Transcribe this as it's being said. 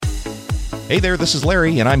Hey there, this is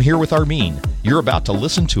Larry, and I'm here with Armin. You're about to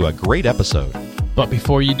listen to a great episode. But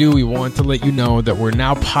before you do, we want to let you know that we're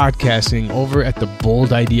now podcasting over at the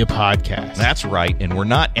Bold Idea Podcast. That's right, and we're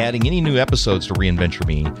not adding any new episodes to Reinventure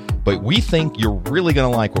Me, but we think you're really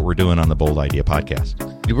going to like what we're doing on the Bold Idea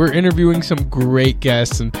Podcast. We're interviewing some great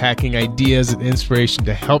guests and packing ideas and inspiration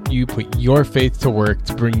to help you put your faith to work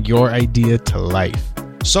to bring your idea to life.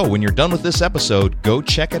 So when you're done with this episode, go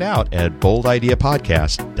check it out at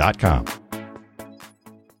boldideapodcast.com.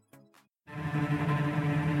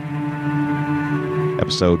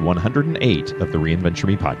 Episode 108 of the Reinventure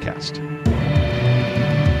Me podcast.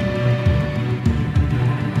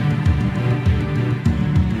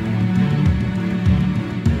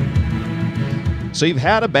 So you've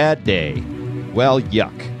had a bad day. Well,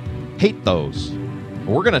 yuck. Hate those.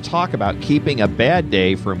 We're going to talk about keeping a bad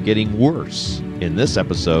day from getting worse in this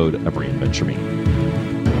episode of Reinventure Me.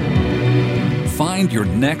 Find your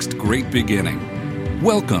next great beginning.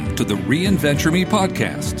 Welcome to the Reinventure Me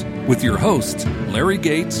podcast with your hosts, Larry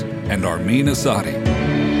Gates and Armin Asadi.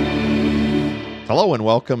 Hello and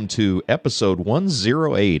welcome to episode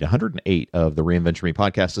 108 of the Reinventure Me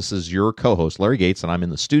podcast. This is your co-host, Larry Gates, and I'm in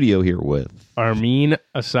the studio here with Armin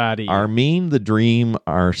Asadi. Armin the Dream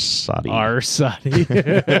Arsadi.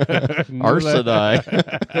 Arsadai.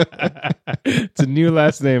 It's a new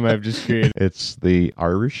last name I've just created. It's the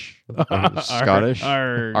Irish, Scottish,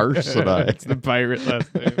 Arsadai. It's the pirate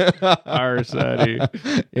last name,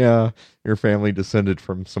 Arsadi. Yeah, your family descended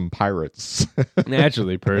from some pirates.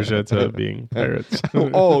 Naturally, Persia to being pirates.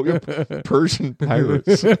 Oh, Persian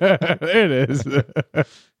pirates. There it is.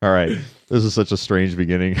 All right. This is such a strange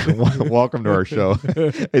beginning. Welcome to our show.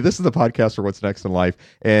 Hey, this is the podcast for what's next in life.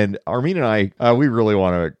 And Armin and I, we really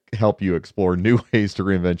want to help you explore new ways to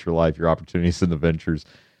reinvent your life, your opportunities and adventures.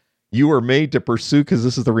 You are made to pursue, because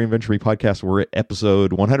this is the Reinventure Me podcast. We're at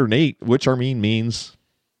episode 108, which Armin means...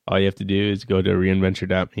 All you have to do is go to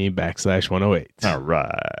reinventure.me/108. All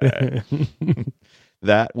right.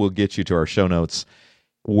 That will get you to our show notes,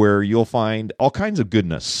 where you'll find all kinds of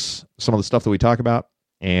goodness, some of the stuff that we talk about,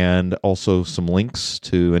 and also some links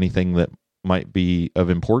to anything that might be of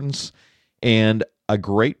importance, and a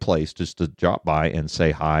great place just to drop by and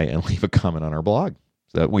say hi and leave a comment on our blog.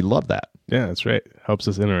 So we love that. Yeah, that's right. Helps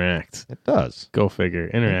us interact. It does. Go figure.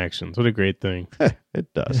 Interactions. What a great thing.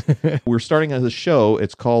 It does. We're starting a show.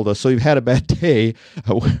 It's called So You've Had a Bad Day.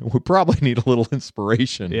 We probably need a little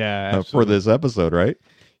inspiration for this episode, right?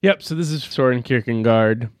 Yep. So this is Soren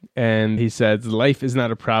Kierkegaard, and he says, life is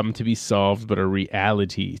not a problem to be solved, but a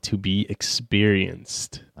reality to be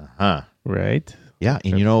experienced. Uh-huh. Right? Yeah.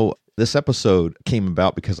 And you know, this episode came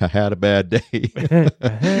about because I had a bad day. I had a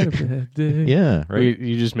bad day. Yeah, right.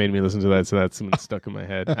 You just made me listen to that, so that's something stuck in my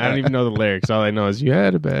head. I don't even know the lyrics. All I know is you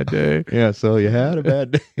had a bad day. Yeah, so you had a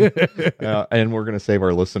bad day. And we're going to save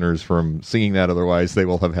our listeners from singing that. Otherwise, they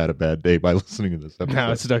will have had a bad day by listening to this episode.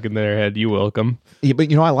 Now it's stuck in their head. You're welcome. Yeah, but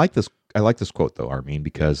you know, I like this quote, though, Armin,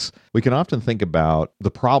 because we can often think about the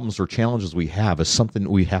problems or challenges we have as something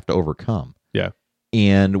we have to overcome. Yeah.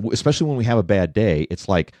 And especially when we have a bad day, it's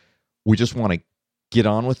like, we just want to get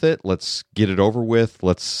on with it. Let's get it over with.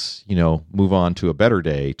 Let's, move on to a better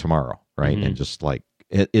day tomorrow, right? Mm-hmm. And just like,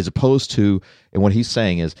 as opposed to, and what he's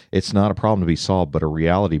saying is, it's not a problem to be solved, but a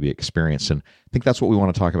reality to be experienced. And I think that's what we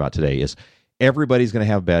want to talk about today is everybody's going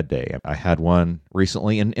to have a bad day. I had one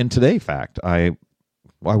recently, and today, in fact, I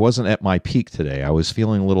wasn't at my peak today. I was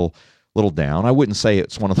feeling a little down. I wouldn't say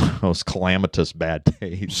it's one of the most calamitous bad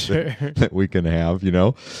days that we can have,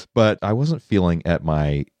 but I wasn't feeling at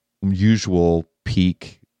my usual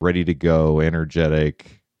peak, ready to go,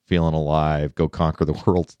 energetic, feeling alive, go conquer the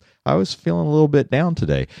world. I was feeling a little bit down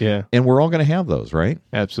today. Yeah. And we're all going to have those, right?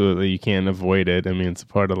 Absolutely. You can't avoid it. I mean, it's a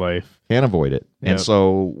part of life. Can't avoid it. Yep. And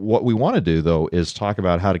so what we want to do, though, is talk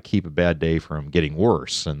about how to keep a bad day from getting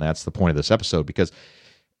worse. And that's the point of this episode, because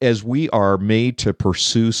as we are made to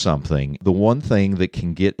pursue something, the one thing that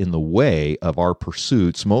can get in the way of our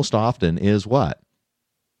pursuits most often is what?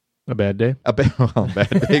 A bad day? A bad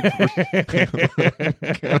day.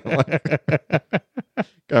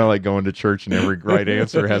 Kind of like going to church and every right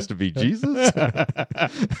answer has to be Jesus.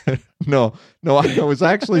 No, I was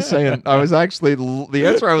actually the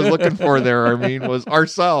answer I was looking for there, Armin, was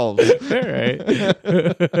ourselves. All right.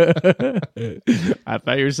 I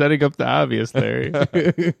thought you were setting up the obvious there.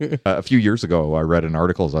 A few years ago, I read an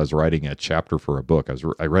article as I was writing a chapter for a book.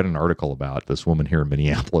 I read an article about this woman here in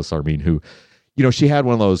Minneapolis, Armin, who, she had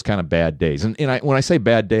one of those kind of bad days. And when I say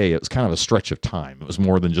bad day, it was kind of a stretch of time. It was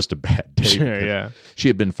more than just a bad day. Sure, yeah. She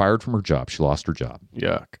had been fired from her job. She lost her job.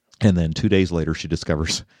 Yuck. And then 2 days later, she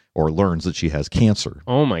discovers or learns that she has cancer.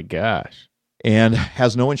 Oh, my gosh. and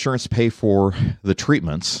has no insurance to pay for the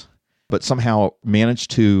treatments, but somehow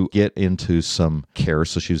managed to get into some care.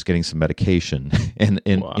 So she was getting some medication. And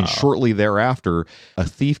shortly thereafter, a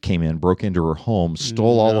thief came in, broke into her home,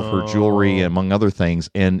 stole all of her jewelry, among other things,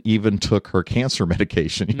 and even took her cancer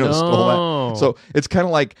medication, stole that. So it's kind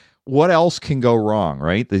of like, what else can go wrong,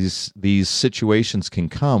 right? These situations can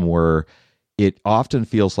come where it often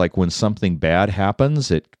feels like when something bad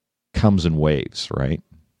happens, it comes in waves, right?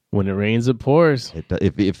 When it rains, it pours.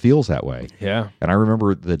 It feels that way. Yeah. And I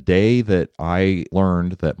remember the day that I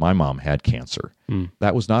learned that my mom had cancer.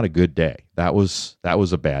 That was not a good day. That was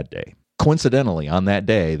a bad day. Coincidentally, on that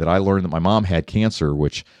day that I learned that my mom had cancer,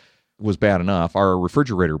 which was bad enough, our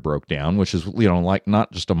refrigerator broke down, which is, like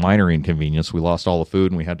not just a minor inconvenience. We lost all the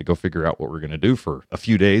food and we had to go figure out what we're going to do for a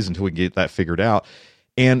few days until we get that figured out.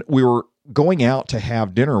 And we were going out to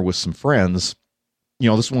have dinner with some friends.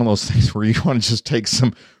 This is one of those things where you want to just take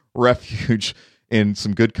some refuge in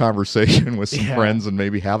some good conversation with some friends and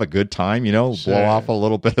maybe have a good time, blow off a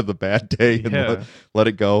little bit of the bad day and let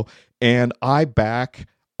it go. And I back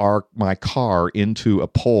my car into a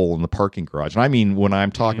pole in the parking garage. And I mean, when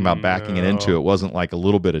I'm talking about backing it into, it wasn't like a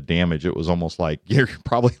little bit of damage. It was almost like you're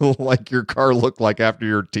probably like your car looked like after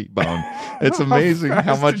your T-bone. It's amazing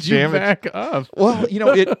how much damage. Back up? Well,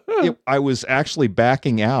 I was actually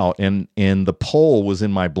backing out, and the pole was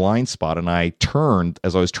in my blind spot, and I turned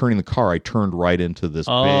as I was turning the car. I turned right into this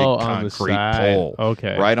big concrete pole,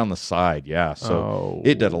 right on the side. Yeah, so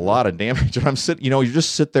it did a lot of damage. And I'm sitting, you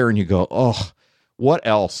just sit there and you go, oh. What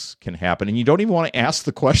else can happen? And you don't even want to ask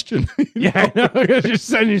the question. Yeah, I know. Because you're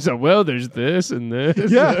saying to yourself, well, there's this and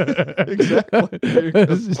this. Yeah,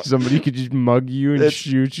 exactly. Somebody could just mug you and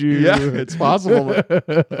shoot you. Yeah, it's possible.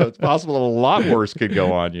 It's possible that a lot worse could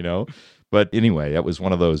go on, But anyway, that was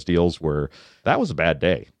one of those deals where that was a bad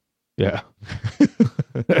day. Yeah.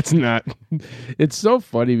 That's not. It's so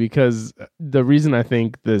funny because the reason I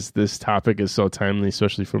think this topic is so timely,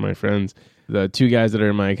 especially for my friends, the two guys that are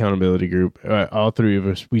in my accountability group, all three of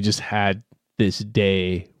us, we just had this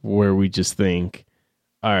day where we just think,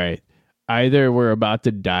 all right, either we're about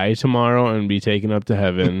to die tomorrow and be taken up to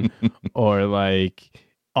heaven, or like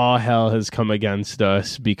all hell has come against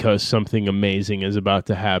us because something amazing is about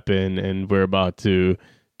to happen and we're about to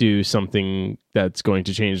do something that's going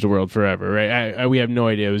to change the world forever, right? We have no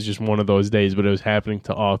idea. It was just one of those days, but it was happening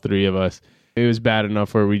to all three of us. It was bad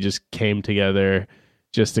enough where we just came together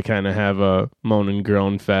just to kind of have a moan and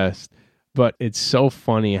groan fest. But it's so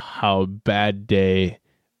funny how bad day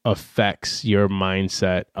affects your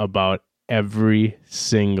mindset about every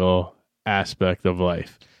single aspect of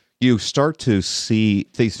life. You start to see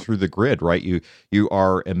things through the grid, right? You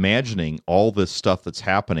are imagining all this stuff that's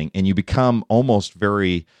happening, and you become almost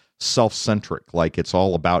very self-centric, like it's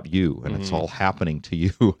all about you and it's all happening to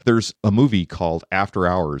you. There's a movie called After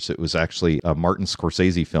Hours. It was actually a Martin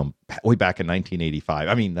Scorsese film way back in 1985.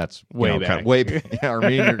 I mean, that's way back. Kind of way back. Yeah, I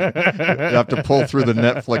mean, you have to pull through the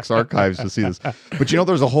Netflix archives to see this. But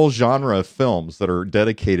there's a whole genre of films that are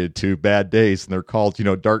dedicated to bad days, and they're called,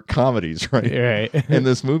 dark comedies, right? Right. And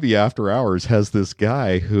this movie After Hours has this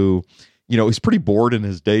guy who he's pretty bored in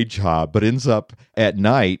his day job, but ends up at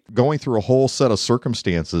night going through a whole set of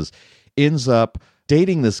circumstances, ends up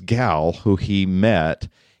dating this gal who he met,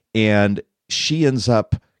 and she ends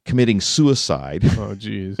up committing suicide. Oh,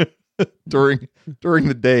 geez. during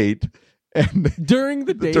the date. And during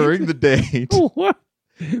the date? During the date. What?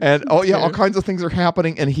 And all kinds of things are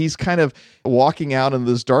happening, and he's kind of walking out in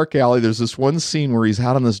this dark alley. There's this one scene where he's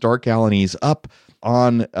out in this dark alley and he's up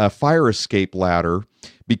on a fire escape ladder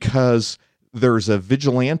because there's a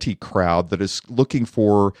vigilante crowd that is looking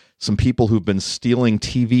for some people who've been stealing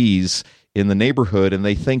TVs in the neighborhood, and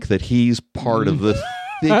they think that he's part of the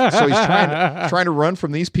thing. So he's trying to run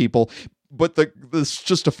from these people. But it's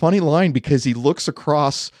just a funny line because he looks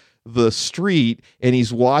across the street and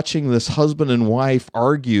he's watching this husband and wife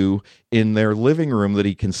argue in their living room that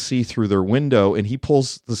he can see through their window, and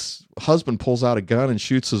this husband pulls out a gun and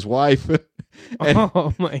shoots his wife. And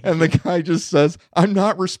the guy just says, "I'm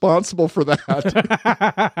not responsible for that."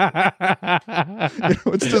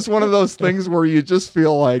 It's just one of those things where you just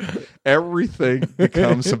feel like everything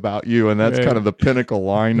becomes about you, and that's kind of the pinnacle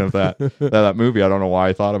line of that movie. I don't know why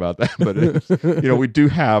I thought about that, but we do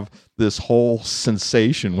have this whole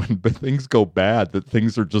sensation when things go bad that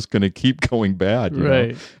things are just going to keep going bad.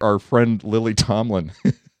 Right. Our friend Lily Tomlin,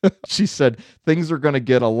 she said things are going to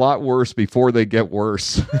get a lot worse before they get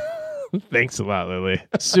worse. Thanks a lot, Lily.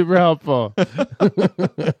 Super helpful.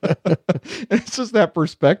 It's just that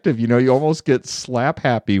perspective. You almost get slap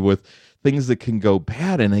happy with things that can go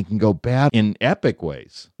bad, and they can go bad in epic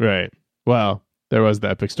ways. Right. Well, There was the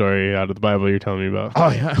epic story out of the Bible you're telling me about.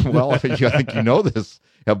 Oh, yeah. Well, I think you know this.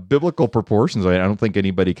 Biblical proportions. I don't think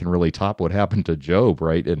anybody can really top what happened to Job,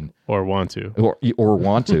 right? And or want to. Or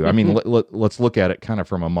want to. I mean, let's look at it kind of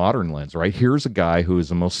from a modern lens, right? Here's a guy who is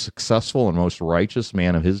the most successful and most righteous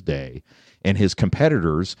man of his day, and his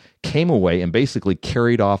competitors came away and basically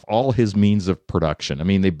carried off all his means of production. I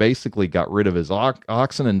mean, they basically got rid of his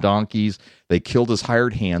oxen and donkeys. They killed his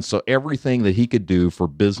hired hands. So everything that he could do for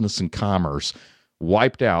business and commerce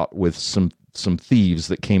wiped out with some thieves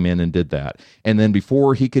that came in and did that. And then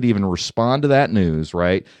before he could even respond to that news,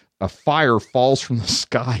 right, a fire falls from the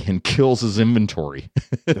sky and kills his inventory.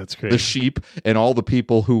 That's crazy. The sheep and all the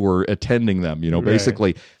people who were attending them,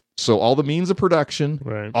 basically. So all the means of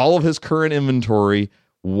production, all of his current inventory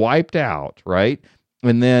wiped out, right?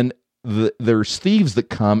 And then there's thieves that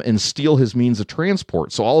come and steal his means of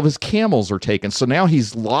transport. So all of his camels are taken. So now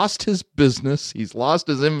he's lost his business, he's lost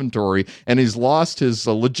his inventory, and he's lost his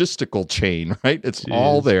logistical chain, right? It's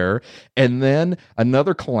all there. And then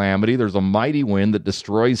another calamity, there's a mighty wind that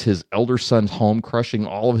destroys his elder son's home, crushing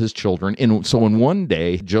all of his children. And so in one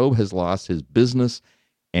day, Job has lost his business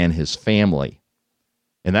and his family.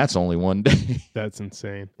 And that's only one day. That's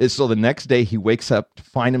insane. So the next day he wakes up to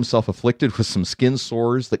find himself afflicted with some skin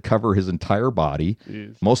sores that cover his entire body.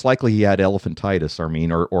 Jeez. Most likely he had elephantitis,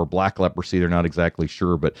 or black leprosy. They're not exactly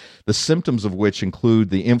sure, but the symptoms of which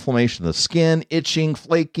include the inflammation of the skin, itching,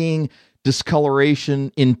 flaking,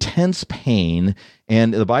 discoloration, intense pain.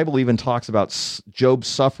 And the Bible even talks about Job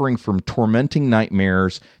suffering from tormenting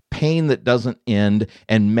nightmares, pain that doesn't end,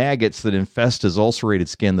 and maggots that infest his ulcerated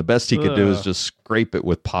skin. The best he could do is just scrape it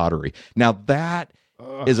with pottery. Now that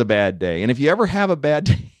is a bad day. And if you ever have a bad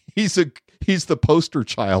day, he's the poster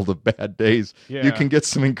child of bad days. Yeah. You can get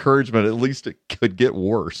some encouragement. At least it could get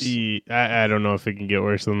worse. I don't know if it can get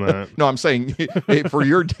worse than that. No, I'm saying for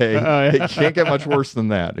your day, it can't get much worse than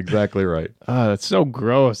that. Exactly right. Oh, that's so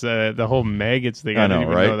gross. The whole maggots thing. I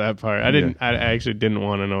didn't even know that part. I actually didn't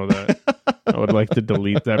want to know that. I would like to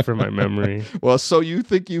delete that from my memory. Well, so you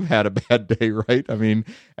think you've had a bad day, right? I mean,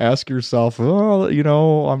 ask yourself, well,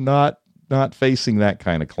 I'm not facing that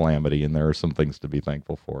kind of calamity, and there are some things to be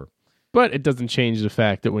thankful for. But it doesn't change the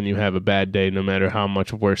fact that when you have a bad day, no matter how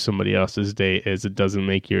much worse somebody else's day is, it doesn't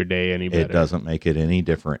make your day any better. It doesn't make it any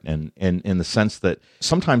different. And in the sense that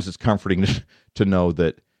sometimes it's comforting to know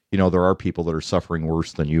that, there are people that are suffering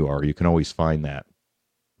worse than you are. You can always find that.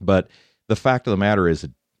 But the fact of the matter is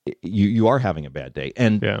you are having a bad day.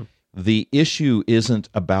 And the issue isn't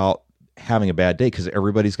about having a bad day, because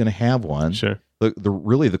everybody's going to have one. Sure.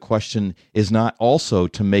 The question is not also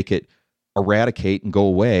to make it eradicate and go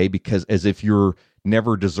away, because as if you're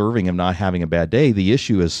never deserving of not having a bad day. The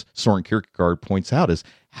issue, as Soren Kierkegaard points out, is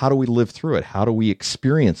how do we live through it? How do we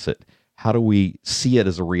experience it? How do we see it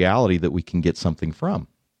as a reality that we can get something from?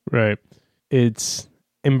 Right. It's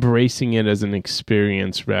embracing it as an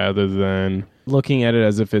experience rather than looking at it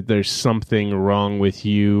as if there's something wrong with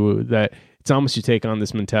you. That it's almost, you take on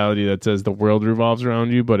this mentality that says the world revolves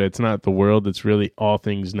around you, but it's not the world. It's really all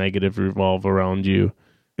things negative revolve around you.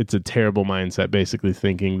 It's a terrible mindset, basically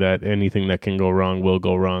thinking that anything that can go wrong will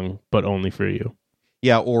go wrong, but only for you.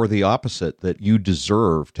 Yeah, or the opposite, that you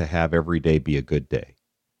deserve to have every day be a good day.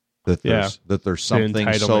 That there's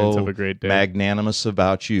something so magnanimous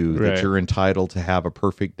about you that you're entitled to have a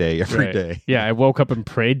perfect day every day. Yeah, I woke up and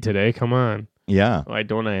prayed today. Come on. Yeah. Why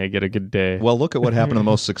don't I get a good day? Well, look at what happened to the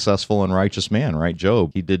most successful and righteous man, right?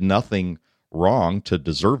 Job. He did nothing wrong to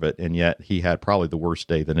deserve it, and yet he had probably the worst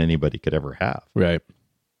day that anybody could ever have. Right.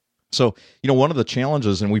 So, one of the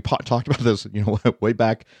challenges, and we talked about this, way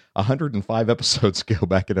back 105 episodes ago,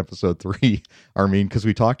 back in episode 3, Armin, because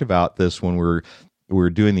we talked about this when we were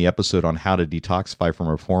doing the episode on how to detoxify from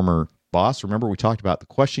a former boss. Remember, we talked about the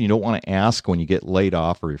question you don't want to ask when you get laid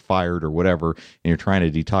off or you're fired or whatever, and you're trying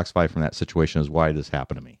to detoxify from that situation is, why did this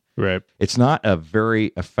happen to me? Right. It's not a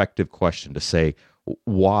very effective question to say,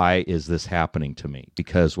 why is this happening to me?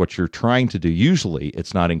 Because what you're trying to do, usually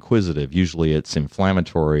it's not inquisitive. Usually it's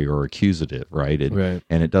inflammatory or accusative, right?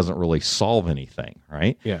 And it doesn't really solve anything,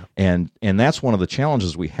 right? Yeah. And that's one of the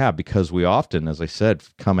challenges we have, because we often, as I said,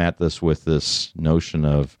 come at this with this notion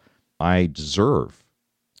of, I deserve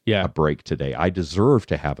a break today. I deserve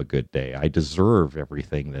to have a good day. I deserve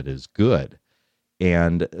everything that is good.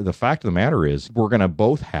 And the fact of the matter is, we're going to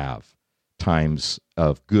both have times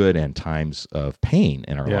of good and times of pain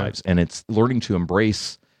in our lives. And it's learning to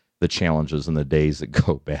embrace the challenges and the days that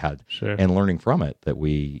go bad, and learning from it that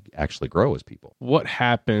we actually grow as people. What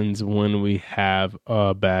happens when we have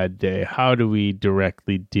a bad day? How do we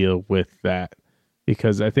directly deal with that?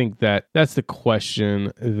 Because I think that's the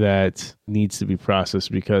question that needs to be processed,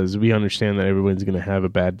 because we understand that everyone's going to have a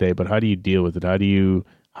bad day, but how do you deal with it? How do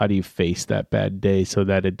you face that bad day so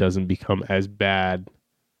that it doesn't become as bad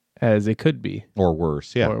as it could be? Or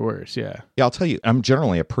worse, yeah. Yeah, I'll tell you, I'm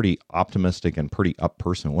generally a pretty optimistic and pretty up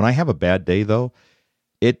person. When I have a bad day, though,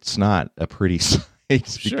 it's not a pretty sight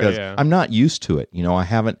because I'm not used to it. I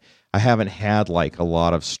haven't had like a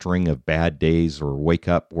lot of string of bad days or wake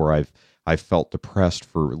up where I've felt depressed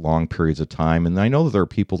for long periods of time. And I know that there are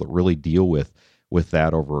people that really deal with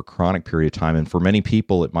that over a chronic period of time. And for many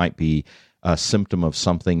people, it might be a symptom of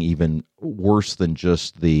something even worse than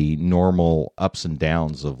just the normal ups and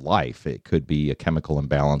downs of life. It could be a chemical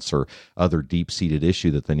imbalance or other deep-seated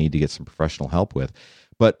issue that they need to get some professional help with.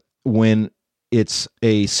 But when it's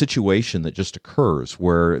a situation that just occurs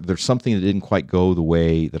where there's something that didn't quite go the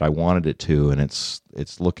way that I wanted it to, and it's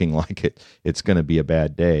looking like it's going to be a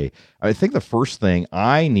bad day, I think the first thing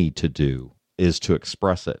I need to do is to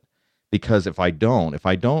express it. Because if I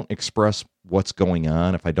don't express what's going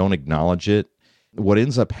on, if I don't acknowledge it, what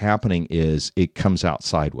ends up happening is it comes out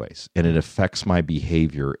sideways and it affects my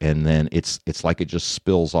behavior, and then it's like it just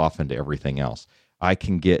spills off into everything else. I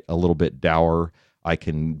can get a little bit dour. I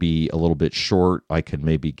can be a little bit short. I can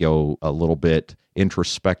maybe go a little bit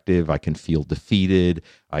introspective. I can feel defeated.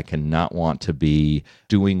 I can not want to be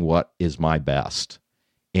doing what is my best.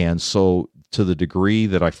 And so to the degree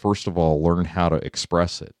that I first of all learned how to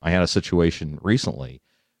express it, I had a situation recently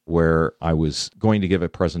where I was going to give a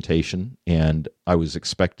presentation and I was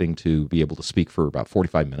expecting to be able to speak for about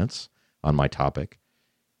 45 minutes on my topic.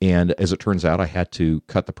 And as it turns out, I had to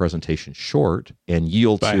cut the presentation short and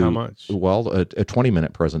yield by to how much? Well, a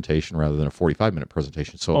 20-minute presentation rather than a 45-minute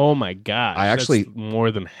presentation. So, oh my gosh, that's more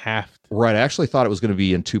than half. Right, I actually thought it was going to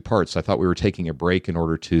be in two parts. I thought we were taking a break in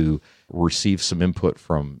order to receive some input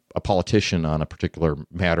from a politician on a particular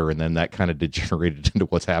matter, and then that kind of degenerated into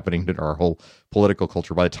what's happening in our whole political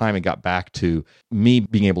culture. By the time it got back to me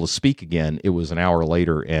being able to speak again, it was an hour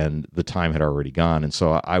later, and the time had already gone. And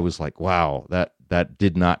so I was like, wow, that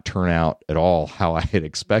did not turn out at all how I had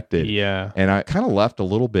expected. Yeah. And I kind of left a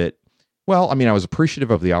little bit, well, I mean, I was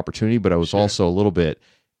appreciative of the opportunity, but I was also a little bit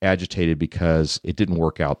agitated because it didn't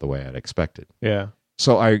work out the way I'd expected. Yeah.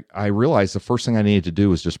 So I realized the first thing I needed to do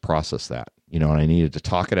was just process that, and I needed to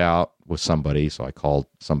talk it out with somebody. So I called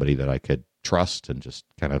somebody that I could trust and just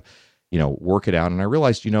kind of, work it out. And I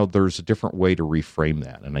realized, there's a different way to reframe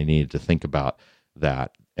that. And I needed to think about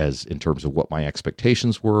that as in terms of what my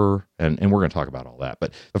expectations were. And we're going to talk about all that.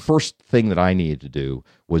 But the first thing that I needed to do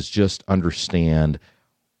was just understand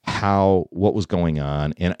what was going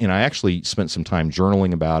on. And I actually spent some time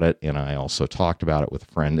journaling about it. And I also talked about it with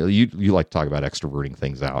a friend. You like to talk about extroverting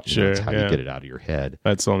things out. Sure. That's how you get it out of your head.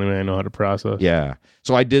 That's the only way I know how to process. Yeah.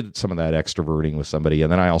 So I did some of that extroverting with somebody,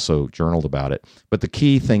 and then I also journaled about it. But the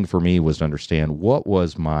key thing for me was to understand what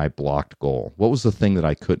was my blocked goal. What was the thing that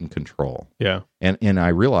I couldn't control? Yeah. And I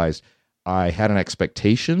realized I had an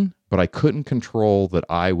expectation, but I couldn't control that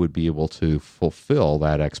I would be able to fulfill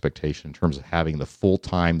that expectation in terms of having the full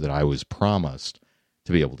time that I was promised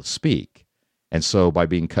to be able to speak. And so by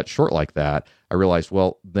being cut short like that, I realized,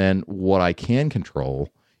 well, then what I can control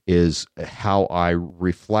is how I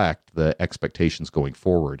reflect the expectations going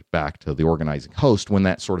forward back to the organizing host when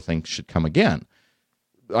that sort of thing should come again.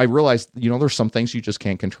 I realized, there's some things you just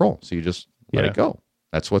can't control. So you just let it go.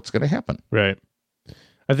 That's what's going to happen. Right.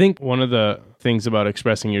 I think one of the things about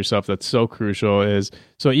expressing yourself that's so crucial is,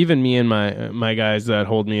 so even me and my guys that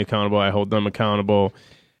hold me accountable, I hold them accountable.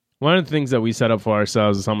 One of the things that we set up for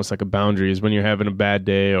ourselves is almost like a boundary is when you're having a bad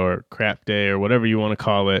day or crap day or whatever you want to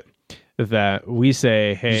call it, that we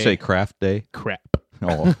say, hey. Did you say craft day? Crap.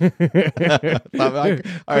 Oh, I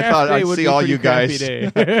thought I'd see all you guys,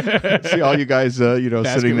 see all you guys,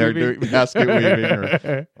 sitting there doing basket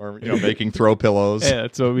weaving or making throw pillows. Yeah,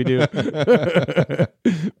 that's what we do.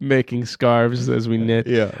 Making scarves as we knit.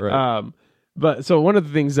 Yeah, right. But so one of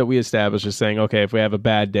the things that we established is saying, okay, if we have a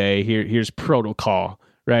bad day, here's protocol.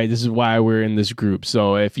 Right. This is why we're in this group.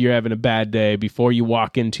 So if you're having a bad day, before you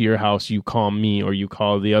walk into your house, you call me or you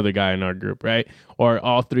call the other guy in our group. Right. Or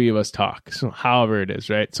all three of us talk. So however it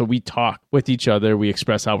is. Right. So we talk with each other. We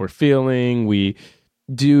express how we're feeling. We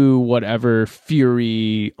do whatever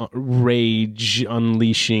fury, rage,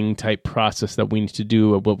 unleashing type process that we need to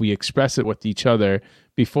do. But we express it with each other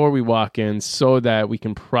before we walk in so that we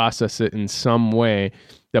can process it in some way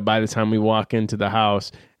that by the time we walk into the house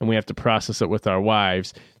and we have to process it with our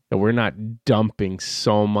wives, that we're not dumping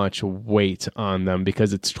so much weight on them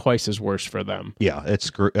because it's twice as worse for them. Yeah,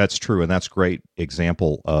 that's true. And that's a great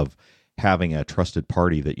example of having a trusted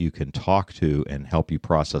party that you can talk to and help you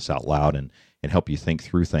process out loud. And and help you think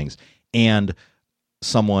through things. And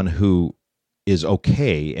someone who is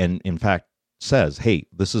okay and, in fact, says, hey,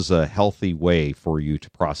 this is a healthy way for you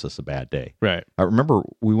to process a bad day. Right. I remember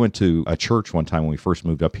we went to a church one time when we first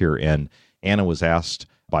moved up here, and Anna was asked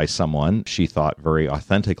by someone, she thought very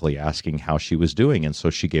authentically, asking how she was doing. And so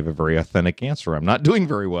she gave a very authentic answer. I'm not doing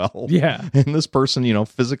very well. Yeah. And this person,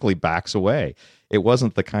 physically backs away. It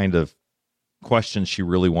wasn't the kind of question she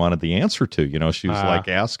really wanted the answer to. She was like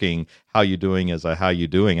asking, how you doing as a how you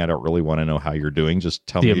doing? I don't really want to know how you're doing. Just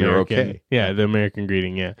tell me you're okay. Yeah, the American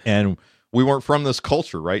greeting, yeah. And we weren't from this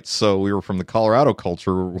culture, right? So we were from the Colorado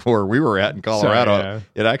culture where we were at in Colorado. So, yeah.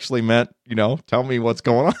 It actually meant, tell me what's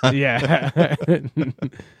going on. Yeah.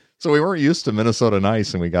 So we weren't used to Minnesota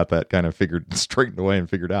nice, and we got that kind of straightened away and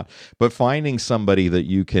figured out. But finding somebody that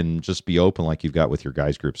you can just be open like you've got with your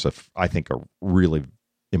guys groups, I think a really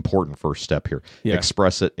important first step here. Yeah.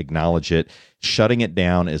 Express it, acknowledge it. Shutting it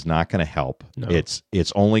down is not going to help. No.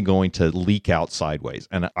 It's only going to leak out sideways.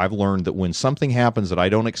 And I've learned that when something happens that I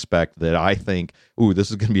don't expect, that I think, ooh,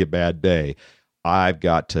 this is going to be a bad day, I've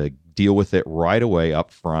got to deal with it right away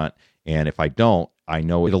up front. And if I don't, I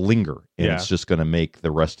know it'll linger, and it's just going to make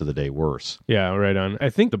the rest of the day worse. Yeah, right on. I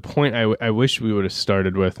think the point I wish we would have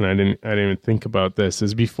started with, and I didn't even think about this,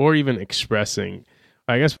 is before even expressing,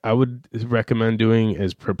 I guess I would recommend doing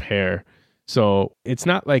is prepare. So it's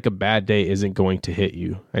not like a bad day isn't going to hit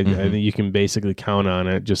you. I think you can basically count on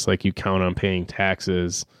it, just like you count on paying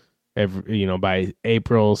taxes by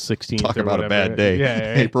April 16th. Talk or about whatever. a bad day.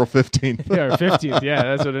 Yeah, April 15th. Yeah, or 15th. Yeah,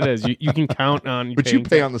 that's what it is. You can count on. But you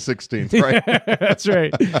pay on the 16th, right? That's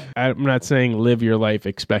right. I'm not saying live your life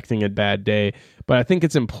expecting a bad day, but I think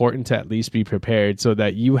it's important to at least be prepared so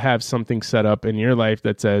that you have something set up in your life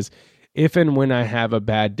that says, if and when I have a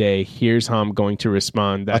bad day, here's how I'm going to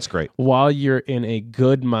respond. That's great. While you're in a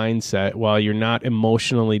good mindset, while you're not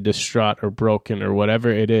emotionally distraught or broken or whatever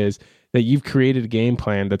it is, that you've created a game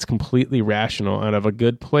plan that's completely rational out of a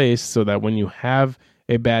good place so that when you have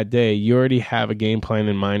a bad day, you already have a game plan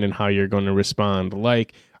in mind and how you're going to respond.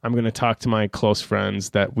 Like, I'm going to talk to my close friends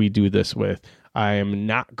that we do this with. I am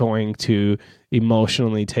not going to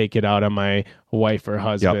emotionally take it out on my wife or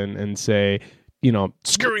husband and say,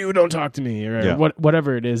 screw you, don't talk to me, or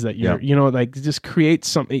whatever it is that you're, just create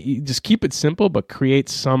something, just keep it simple, but create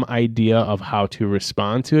some idea of how to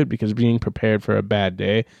respond to it, because being prepared for a bad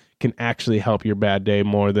day can actually help your bad day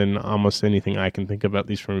more than almost anything I can think of, at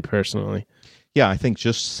least for me personally. Yeah, I think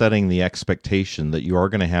just setting the expectation that you are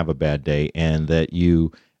going to have a bad day and that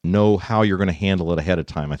you know how you're going to handle it ahead of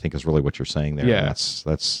time, I think is really what you're saying there. Yeah.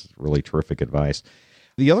 That's really terrific advice.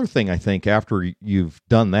 The other thing, I think, after you've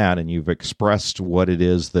done that and you've expressed what it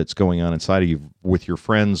is that's going on inside of you with your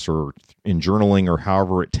friends or in journaling or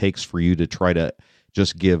however it takes for you to try to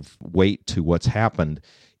just give weight to what's happened,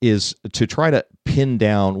 is to try to pin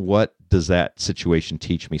down what does that situation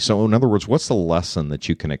teach me. So in other words, what's the lesson that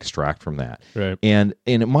you can extract from that? Right. And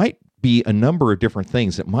it might be a number of different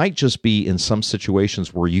things. It might just be in some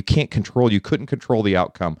situations where you couldn't control the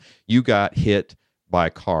outcome. You got hit by a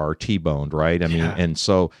car, T-boned, right? I mean, and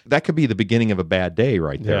so that could be the beginning of a bad day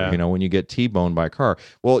right there, when you get T-boned by a car.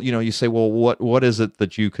 Well, you say, well, what is it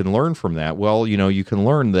that you can learn from that? Well, you can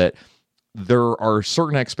learn that there are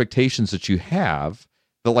certain expectations that you have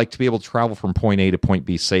that, like, to be able to travel from point A to point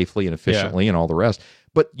B safely and efficiently and all the rest.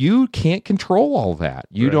 But you can't control all that.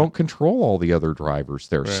 You don't control all the other drivers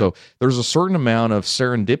there. Right. So there's a certain amount of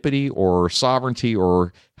serendipity or sovereignty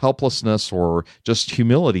or helplessness or just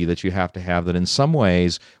humility that you have to have, that in some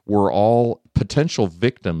ways we're all potential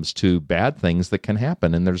victims to bad things that can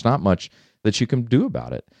happen, and there's not much that you can do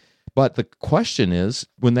about it. But the question is,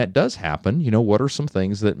 when that does happen, what are some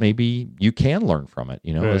things that maybe you can learn from it?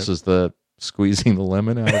 This is the squeezing the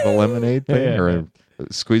lemon out of the lemonade thing, or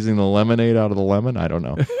squeezing the lemonade out of the lemon. I don't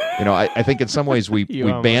know. I think in some ways we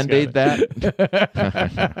Band-Aid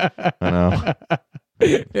that. I know.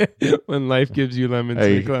 When life gives you lemons,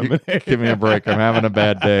 make lemonade. Give me a break. I'm having a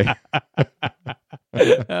bad day.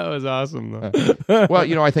 That was awesome, though.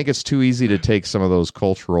 Well, I think it's too easy to take some of those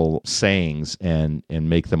cultural sayings and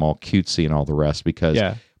make them all cutesy and all the rest, because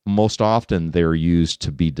most often they're used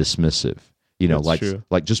to be dismissive.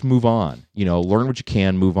 Like just move on, learn what you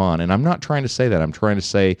can, move on. And I'm not trying to say that. I'm trying to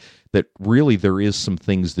say that really there is some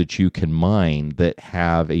things that you can mine that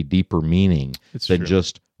have a deeper meaning than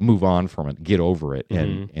just move on from it, get over it,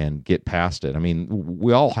 and get past it. I mean,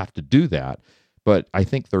 we all have to do that. But I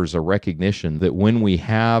think there's a recognition that when we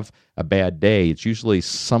have a bad day, it's usually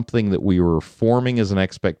something that we were forming as an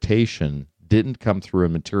expectation didn't come through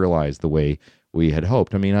and materialize the way we had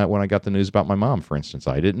hoped. I mean, when I got the news about my mom, for instance,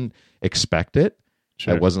 I didn't expect it.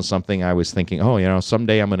 It wasn't something I was thinking, oh,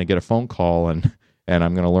 someday I'm going to get a phone call and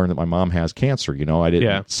I'm going to learn that my mom has cancer. I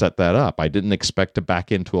didn't set that up. I didn't expect to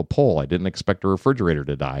back into a pole. I didn't expect a refrigerator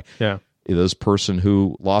to die. Yeah. This person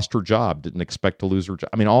who lost her job didn't expect to lose her job.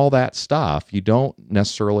 I mean, all that stuff you don't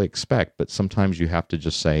necessarily expect, but sometimes you have to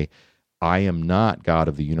just say, I am not God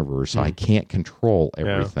of the universe. I can't control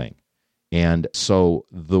everything. And so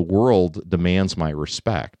the world demands my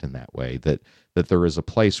respect in that way, that there is a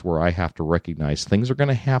place where I have to recognize things are going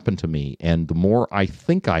to happen to me. And the more I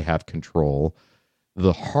think I have control,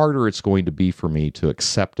 the harder it's going to be for me to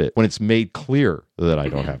accept it when it's made clear that I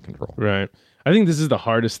don't have control. Right. I think this is the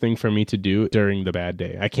hardest thing for me to do during the bad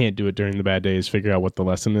day. I can't do it during the bad day, is figure out what the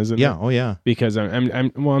lesson is. Oh yeah. Because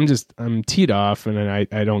I'm teed off, and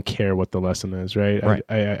I don't care what the lesson is. Right.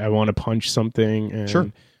 I want to punch something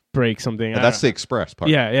and break something. That's the express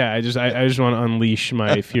part. Yeah. I just want to unleash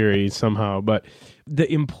my fury somehow. But the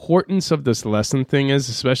importance of this lesson thing is,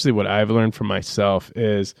 especially what I've learned from myself,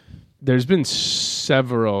 is there's been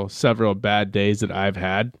several bad days that I've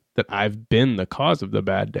had that I've been the cause of the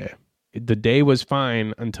bad day. The day was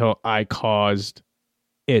fine until I caused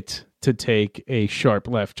it to take a sharp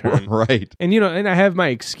left turn. Right. And, and I have my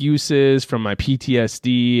excuses from my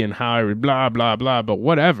PTSD and how I would blah, blah, blah, but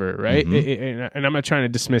whatever, right? And I'm not trying to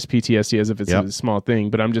dismiss PTSD as if it's a small thing,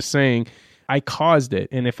 but I'm just saying I caused it.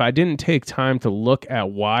 And if I didn't take time to look at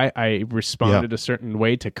why I responded a certain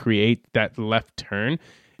way to create that left turn,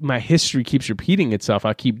 my history keeps repeating itself.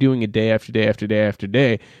 I keep doing it day after day after day after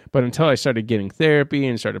day. But until I started getting therapy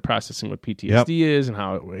and started processing what PTSD is and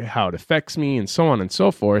how it affects me and so on and so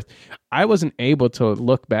forth, I wasn't able to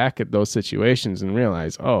look back at those situations and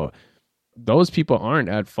realize, those people aren't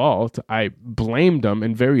at fault. I blamed them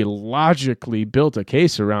and very logically built a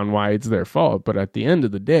case around why it's their fault. But at the end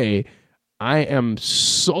of the day, I am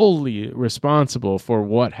solely responsible for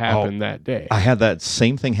what happened that day. I had that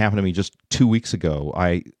same thing happen to me just 2 weeks ago.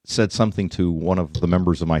 I said something to one of the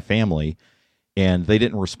members of my family, and they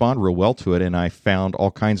didn't respond real well to it, and I found all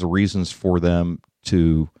kinds of reasons for them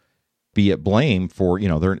to be at blame for,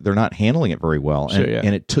 they're not handling it very well.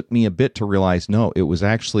 And it took me a bit to realize, no, it was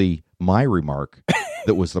actually my remark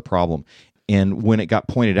that was the problem. And when it got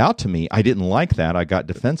pointed out to me, I didn't like that. I got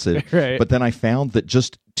defensive. Right. But then I found that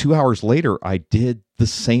just 2 hours later, I did the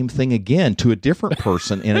same thing again to a different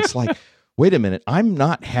person. And it's like, wait a minute, I'm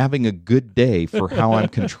not having a good day for how I'm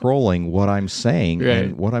controlling what I'm saying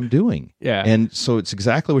and what I'm doing. Yeah. And so it's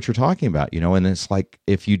exactly what you're talking about, and it's like,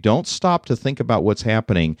 if you don't stop to think about what's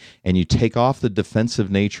happening and you take off the defensive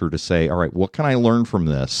nature to say, all right, what can I learn from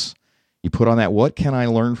this? You put on that, what can I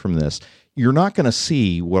learn from this? You're not going to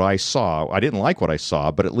see what I saw. I didn't like what I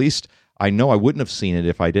saw, but at least I know I wouldn't have seen it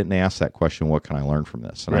if I didn't ask that question, what can I learn from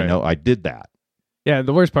this? And I know I did that. Yeah,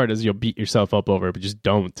 the worst part is you'll beat yourself up over it, but just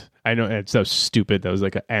don't. I know it's so stupid. That was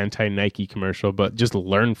like an anti-Nike commercial, but just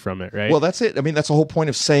learn from it, right? Well, that's it. I mean, that's the whole point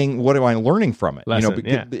of saying, what am I learning from it? Lesson,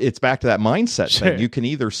 It's back to that mindset thing. You can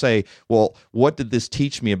either say, well, what did this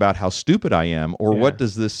teach me about how stupid I am? Or what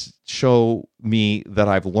does this show me that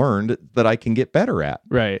I've learned that I can get better at?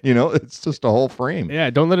 Right. It's just a whole frame.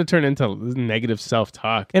 Yeah, don't let it turn into negative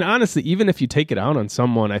self-talk. And honestly, even if you take it out on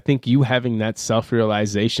someone, I think you having that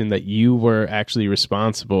self-realization that you were actually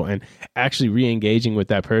responsible and actually re-engaging with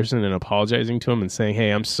that person and apologizing to him and saying, hey,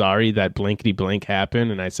 I'm sorry that blankety blank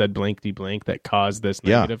happened and I said blankety blank that caused this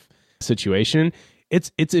negative situation.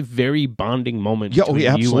 It's a very bonding moment between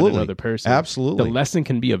you and another person. Absolutely. The lesson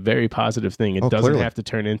can be a very positive thing. It doesn't have to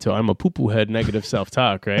turn into I'm a poo-poo head negative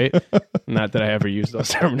self-talk, right? Not that I ever use those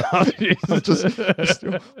terminologies.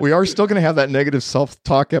 We are still going to have that negative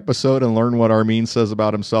self-talk episode and learn what Armin says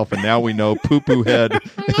about himself, and now we know poo-poo head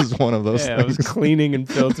is one of those things. I was cleaning and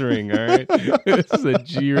filtering, all right? This is a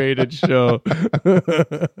G-rated show.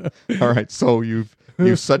 All right, so you've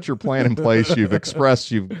set your plan in place. You've expressed.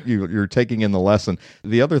 You're taking in the lesson.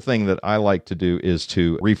 The other thing that I like to do is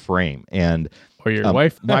to reframe. And or your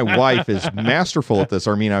wife. My wife is masterful at this.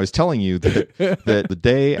 I mean, I was telling you that the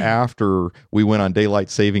day after we went on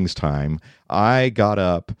daylight savings time, I got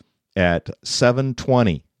up at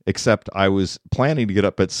 7:20. Except I was planning to get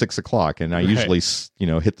up at 6 o'clock, and I usually,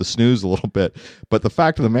 hit the snooze a little bit. But the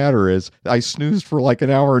fact of the matter is, I snoozed for like an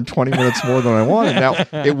hour and 20 minutes more than I wanted. Now,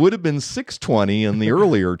 it would have been 6:20 in the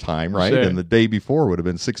earlier time, right? Sure. And the day before would have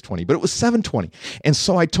been 6:20, but it was 7:20. And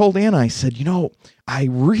so I told Anna, I said, I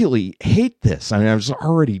really hate this. I mean, I was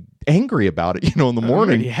already angry about it, in the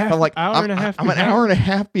morning. I'm like, I'm an hour and a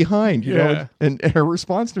half behind, you know? And her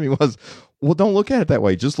response to me was, Well, don't look at it that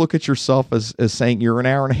way. Just look at yourself as saying you're an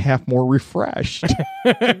hour and a half more refreshed.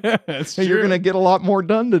 That's true. You're going to get a lot more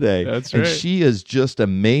done today. That's right. And she is just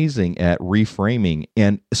amazing at reframing.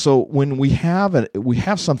 And so when we have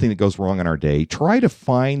something that goes wrong in our day, try to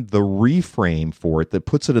find the reframe for it that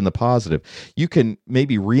puts it in the positive. You can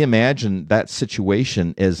maybe reimagine that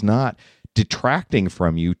situation as not detracting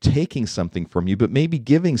from you, taking something from you, but maybe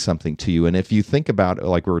giving something to you. And if you think about,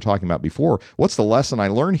 like we were talking about before, what's the lesson I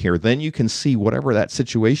learned here? Then you can see whatever that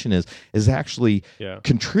situation is actually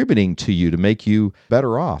contributing to you to make you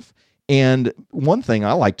better off. And one thing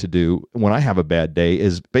I like to do when I have a bad day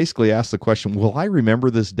is basically ask the question, will I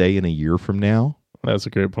remember this day in a year from now? That's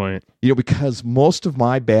a great point. Because most of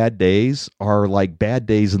my bad days are like bad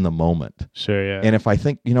days in the moment. Sure, yeah. And if I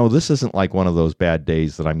think, this isn't like one of those bad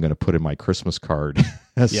days that I'm going to put in my Christmas card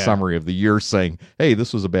as a summary of the year saying, hey,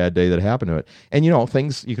 this was a bad day that happened to it. And,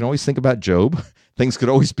 things, you can always think about Job. Things could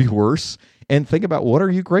always be worse. And think about, what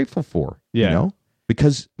are you grateful for? Yeah.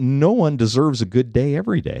 Because no one deserves a good day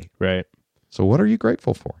every day. Right. So what are you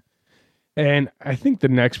grateful for? And I think the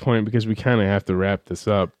next point, because we kind of have to wrap this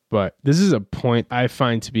up, but this is a point I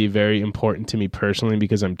find to be very important to me personally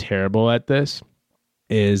because I'm terrible at this,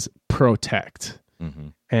 is protect. Mm-hmm.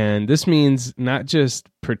 And this means not just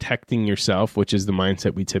protecting yourself, which is the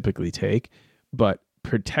mindset we typically take, but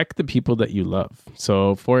protect the people that you love.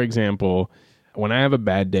 So, for example, when I have a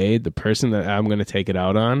bad day, the person that I'm going to take it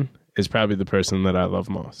out on is probably the person that I love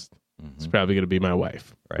most. Mm-hmm. It's probably going to be my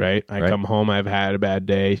wife, right? I come home, I've had a bad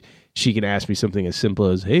day. She can ask me something as simple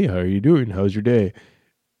as, hey, how are you doing? How's your day?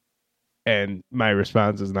 And my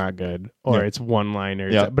response is not good, or it's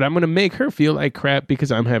one-liners. Yeah. But I'm going to make her feel like crap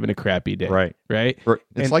because I'm having a crappy day. Right?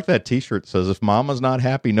 It's like that T-shirt says, if mama's not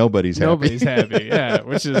happy, nobody's happy. Nobody's happy, yeah,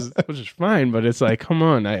 which is fine. But it's like, come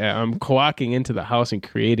on, I'm walking into the house and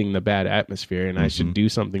creating the bad atmosphere, and I should do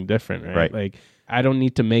something different, right? Like, I don't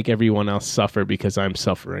need to make everyone else suffer because I'm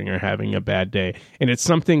suffering or having a bad day. And it's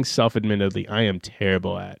something self-admittedly I am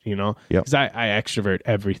terrible at, because I extrovert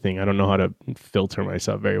everything. I don't know how to filter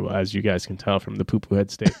myself very well, as you guys can tell from the poo-poo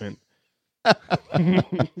head statement.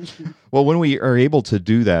 Well, when we are able to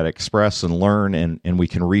do that, express and learn, and we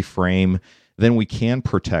can reframe, then we can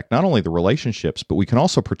protect not only the relationships, but we can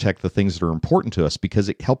also protect the things that are important to us, because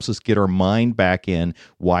it helps us get our mind back in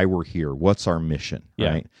why we're here. What's our mission,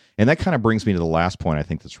 right? And that kind of brings me to the last point I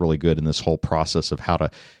think that's really good in this whole process of how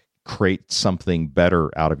to create something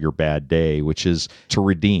better out of your bad day, which is to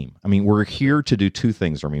redeem. I mean, we're here to do two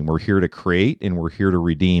things. I mean, we're here to create and we're here to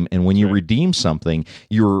redeem. And when you redeem something,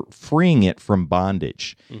 you're freeing it from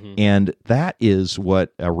bondage. Mm-hmm. And that is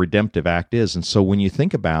what a redemptive act is. And so when you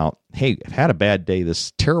think about, hey, I've had a bad day,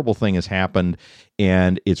 this terrible thing has happened,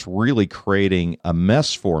 and it's really creating a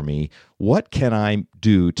mess for me. What can I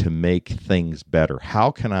do to make things better?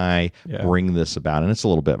 How can I bring this about? And it's a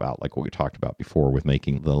little bit about like what we talked about before with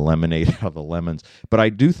making the lemonade out of the lemons. But I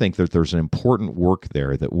do think that there's an important work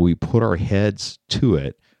there that we put our heads to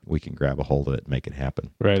it. We can grab a hold of it and make it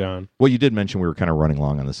happen. Right on. Well, you did mention we were kind of running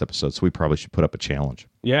long on this episode, so we probably should put up a challenge.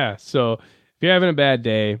 Yeah. So if you're having a bad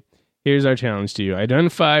day, here's our challenge to you.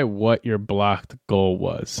 Identify what your blocked goal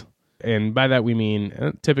was. And by that we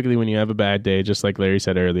mean, typically when you have a bad day, just like Larry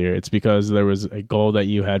said earlier, it's because there was a goal that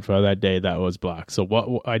you had for that day that was blocked.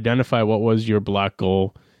 So identify what was your blocked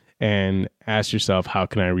goal and ask yourself, how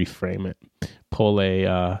can I reframe it? Pull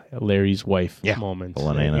a Larry's wife moment,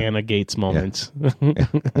 Anna Gates moment.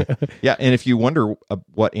 Yeah, and if you wonder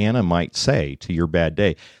what Anna might say to your bad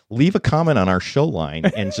day, leave a comment on our show line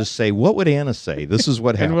and just say, what would Anna say? This is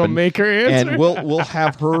what happened. And we'll make her answer. And we'll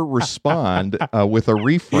have her respond with a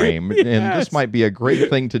reframe. And this might be a great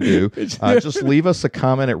thing to do. Just leave us a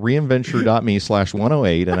comment at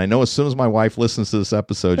reinventure.me/108. And I know as soon as my wife listens to this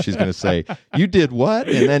episode, she's going to say, you did what?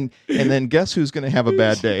 And then guess who's going to have a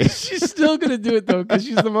bad day? She's still going to do it, though, because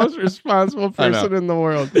she's the most responsible person in the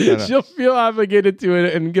world. She'll feel obligated to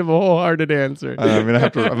it and give a wholehearted answer. I'm gonna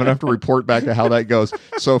have to report back to how that goes.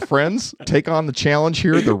 So, friends, take on the challenge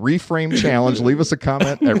here, the reframe challenge. Leave us a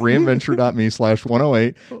comment at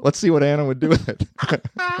reinventure.me/108. Let's see what Anna would do with it.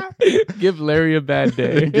 Give Larry a bad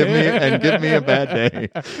day. give me a bad day.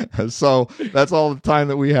 So that's all the time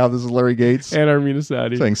that we have. This is Larry Gates and Armin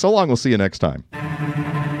Asadi saying so long. We'll see you next time.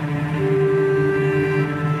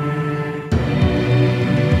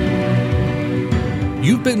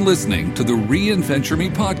 You've been listening to the Reinventure Me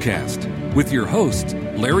podcast with your hosts,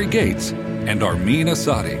 Larry Gates and Armin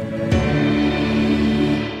Asadi.